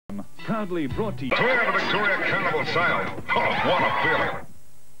Proudly brought to you. Toyota Victoria Carnival Sale. Oh, what a feeling.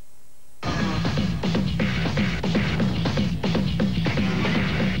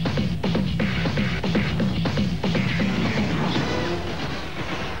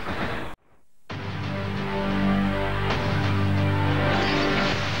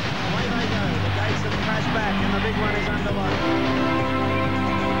 Away they go. The gates have crashed back and the big one is underway.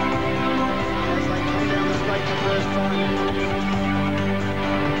 As they come down the straight the first time.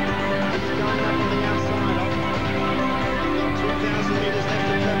 Going up on the outside of 2,000 metres left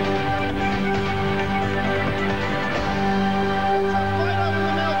to travel. Right over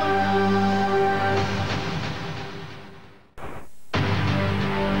the Melbourne.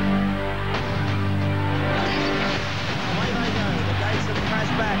 Away they go. The gates have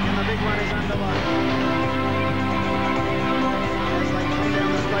crashed back and the big one is underway. As they come down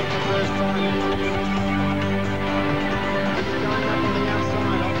the straight the first time. Going up on the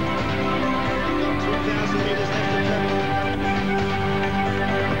outside of 2,000 metres left to travel.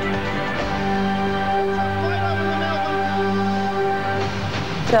 Right over the Melbourne.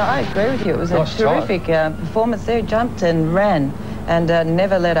 So I agree with you. It was a terrific performance there. Jumped and ran and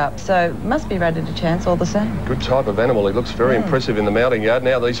never let up. So must be rated a chance all the same. Good type of animal. He looks very impressive in the mounting yard.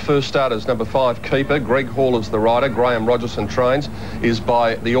 Now these first starters, number 5 Keeper, Greg Hall is the rider, Graham Rogerson trains, is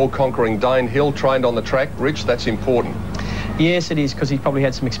by the all-conquering Dane Hill, trained on the track. Rich, that's important. Yes, it is, because he's probably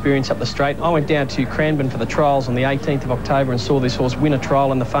had some experience up the straight. I went down to Cranbourne for the trials on the 18th of October and saw this horse win a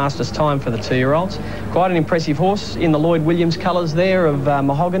trial in the fastest time for the 2-year-olds. Quite an impressive horse in the Lloyd Williams colours there of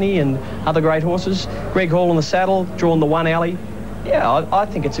mahogany and other great horses. Greg Hall on the saddle, drawn the 1 alley. Yeah, I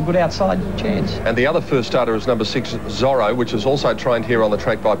think it's a good outside chance. And the other first starter is number 6 Zorro, which is also trained here on the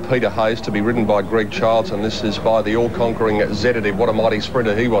track by Peter Hayes, to be ridden by Greg Childs, and this is by the all-conquering Zetative. What a mighty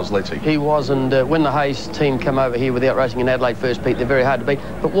sprinter he was, Letty. He was, and when the Hayes team come over here without racing in Adelaide first beat, they're very hard to beat.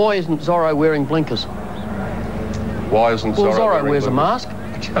 But why isn't Zorro wearing blinkers? Why isn't Zorro Zorro wears a mask.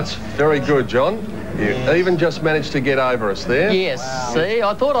 That's very good, John. You even just managed to get over us there. Yes, wow. See,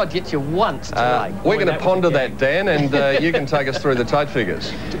 I thought I'd get you once today. We're going to ponder that, Dan, and you can take us through the tote figures.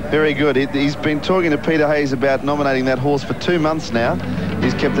 Very good. He's been talking to Peter Hayes about nominating that horse for 2 months now.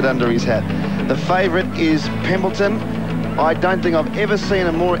 He's kept it under his hat. The favourite is Pembleton. I don't think I've ever seen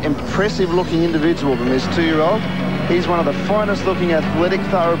a more impressive-looking individual than this 2-year-old. He's one of the finest-looking athletic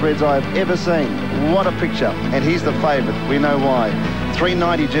thoroughbreds I've ever seen. What a picture. And he's the favourite. We know why.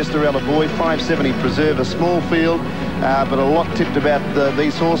 390 Gestarella Boy, 570 Preserve, a small field, but a lot tipped about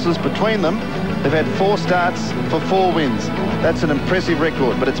these horses. Between them, they've had 4 starts for 4 wins. That's an impressive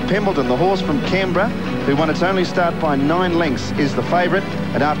record, but it's Pembleton, the horse from Canberra, who won its only start by 9 lengths, is the favourite,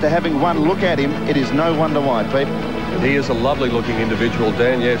 and after having one look at him, it is no wonder why, Pete. He is a lovely-looking individual,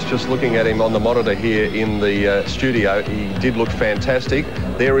 Dan. Yes, just looking at him on the monitor here in the studio, he did look fantastic.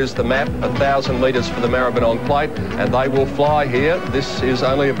 There is the map, 1,000 metres for the Maribyrnong plate, and they will fly here. This is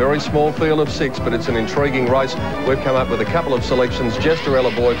only a very small field of 6, but it's an intriguing race. We've come up with a couple of selections.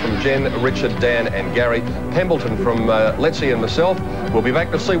 Gestarella Boy from Jen, Richard, Dan and Gary. Pembleton from Letzi and myself. We'll be back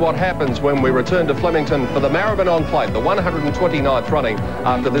to see what happens when we return to Flemington for the Maribyrnong plate, the 129th running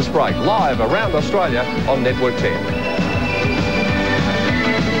after this break. Live around Australia on Network 10.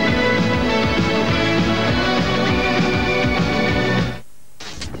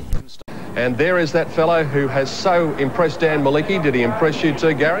 And there is that fellow who has so impressed Dan Malicki. Did he impress you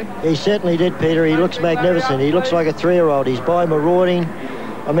too, Gary? He certainly did, Peter. He looks magnificent. He looks like a 3-year-old. He's by marauding.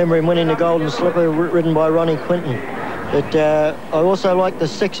 I remember him winning the Golden Slipper, ridden by Ronnie Quinton. But I also like the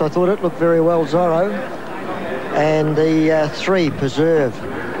 6. I thought it looked very well, Zorro. And the 3, Preserve.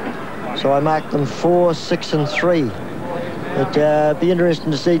 So I marked them 4, 6 and 3. It'd be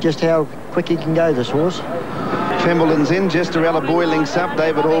interesting to see just how quick he can go, this horse. Pembleton's in, Gestarella Boy links up,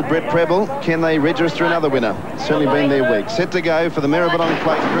 David Hall, Brett Preble. Can they register another winner? Certainly been their week. Set to go for the Maribyrnong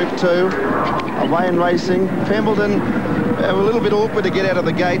plate, Group 2. Away and racing. Pembleton, a little bit awkward to get out of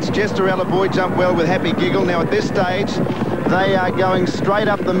the gates. Gestarella Boy jumped well with Happy Giggle. Now at this stage, they are going straight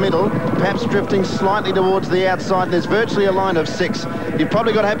up the middle, perhaps drifting slightly towards the outside. There's virtually a line of 6. You've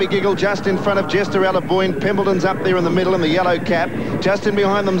probably got Happy Giggle just in front of Gestarella Boy, and Pembleton's up there in the middle in the yellow cap. Just in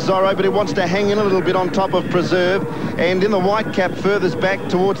behind them, Zorro, but he wants to hang in a little bit on top of Preserve. And in the white cap furthest back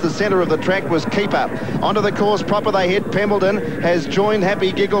towards the centre of the track was Keeper. Onto the course proper they head. Pembleton has joined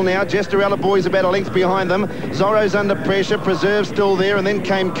Happy Giggle now. Gestarella Boy's about a length behind them. Zorro's under pressure. Preserve still there, and then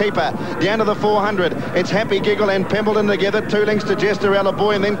came Keeper. Down to the 400. It's Happy Giggle and Pembleton together. winner. 2 lengths to Jesterella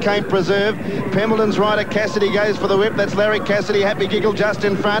Boy, and then came Preserve. Pembleton's rider Cassidy goes for the whip. That's Larry Cassidy. Happy Giggle just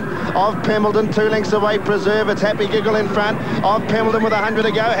in front of Pembleton. 2 lengths away Preserve. It's Happy Giggle in front of Pembleton with 100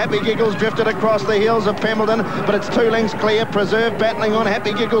 to go. Happy Giggle's drifted across the heels of Pembleton, but it's 2 lengths clear. Preserve battling on.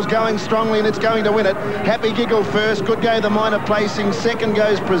 Happy Giggle's going strongly, and it's going to win it. Happy Giggle first. Could go the minor placing. Second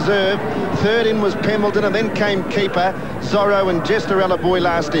goes Preserve. Third in was Pembleton, and then came Keeper, Zorro and Jesterella Boy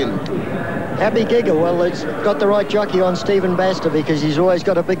last in. Happy Giggle, well, it's got the right jockey on Stephen Baster, because he's always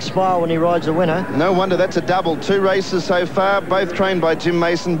got a big smile when he rides a winner. No wonder, that's a double. 2 races so far, both trained by Jim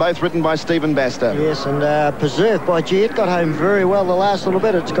Mason, both ridden by Stephen Baster. Yes, and Preserve by G, it got home very well the last little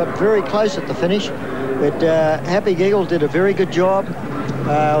bit. It's got very close at the finish, but Happy Giggle did a very good job.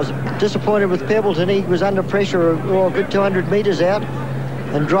 I was disappointed with Pembleton. He was under pressure a good 200 metres out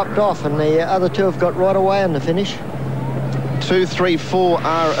and dropped off, and the other 2 have got right away in the finish. 2, 3, 4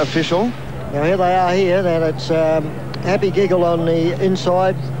 are official. Now here they are here. Now it's Happy Giggle on the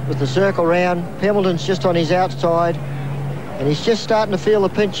inside with the circle round. Pembleton's just on his outside, and he's just starting to feel the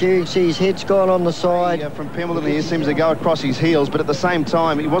pinch here. You can see his head's gone on the side. Yeah, from Pembleton he seems to go across his heels, but at the same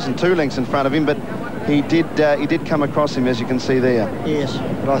time he wasn't 2 lengths in front of him, but he did come across him, as you can see there. Yes,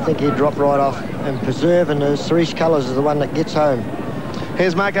 but I think he dropped right off. And Preserve and the Cerise Colours is the one that gets home.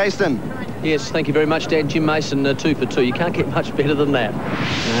 Here's Mark Aston. Yes, thank you very much, Dan. Jim Mason, 2 for 2. You can't get much better than that.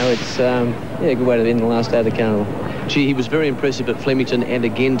 No, it's yeah, a good way to end the last day of the carnival. Gee, he was very impressive at Flemington and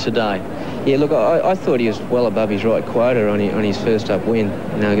again today. Yeah, look, I thought he was well above his right quota on his first up win.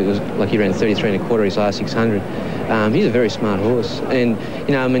 You know, it was like he ran 33 1/4 his last 600. He's a very smart horse, and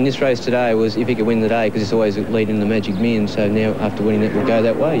you know, I mean, this race today was if he could win the day, because it's always leading the Magic Million. So now after winning it, we'll go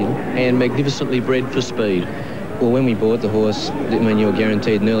that way. You know? And magnificently bred for speed. Well, when we bought the horse, I mean, you were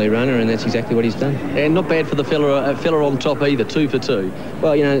guaranteed an early runner, and that's exactly what he's done. And not bad for the fella on top either, 2 for 2.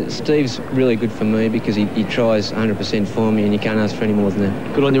 Well, you know, Steve's really good for me because he tries 100% for me, and you can't ask for any more than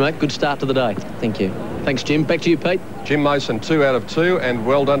that. Good on you, mate. Good start to the day. Thank you. Thanks, Jim. Back to you, Pete. Jim Mason, 2 out of 2, and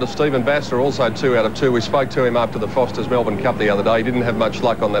well done to Stephen Baster, also 2 out of 2. We spoke to him after the Foster's Melbourne Cup the other day. He didn't have much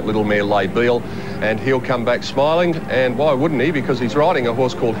luck on that little mare, Lay Beal, and he'll come back smiling. And why wouldn't he? Because he's riding a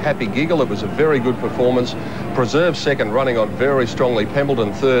horse called Happy Giggle. It was a very good performance. Preserve second, running on very strongly.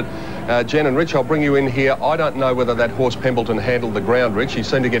 Pembleton third. Jen and Rich, I'll bring you in here. I don't know whether that horse Pembleton handled the ground, Rich. He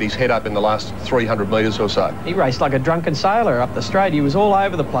seemed to get his head up in the last 300 metres or so. He raced like a drunken sailor up the straight. He was all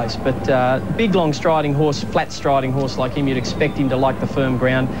over the place, but big, long striding horse, flat striding horse like him, you'd expect him to like the firm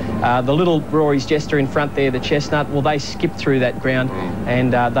ground. The little Rory's Jester in front there, the Chestnut, well, they skipped through that ground,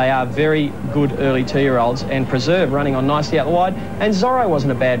 and they are very good early 2-year-olds, and Preserve running on nicely out the wide, and Zorro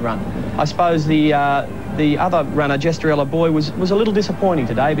wasn't a bad run. I suppose the other runner, Jesterella Boy, was a little disappointing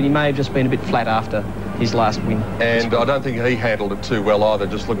today, but he may have just been a bit flat after his last win. And I don't think he handled it too well either,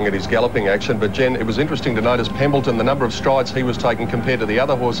 just looking at his galloping action. But Jen, it was interesting to notice Pembleton, the number of strides he was taking compared to the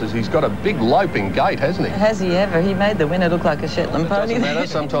other horses. He's got a big loping gait, hasn't he? Has he ever? He made the winner look like a Shetland pony. Doesn't matter.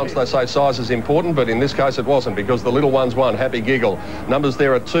 Sometimes they say size is important, but in this case it wasn't, because the little ones won. Happy Giggle. Numbers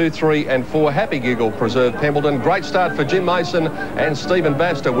there are 2, 3 and 4. Happy Giggle, Preserve, Pembleton. Great start for Jim Mason and Stephen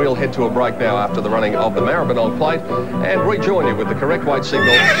Baster. We'll head to a break now after the running of the Maribyrnong plate and rejoin you with the correct weight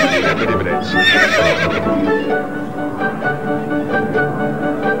signal and the dividends.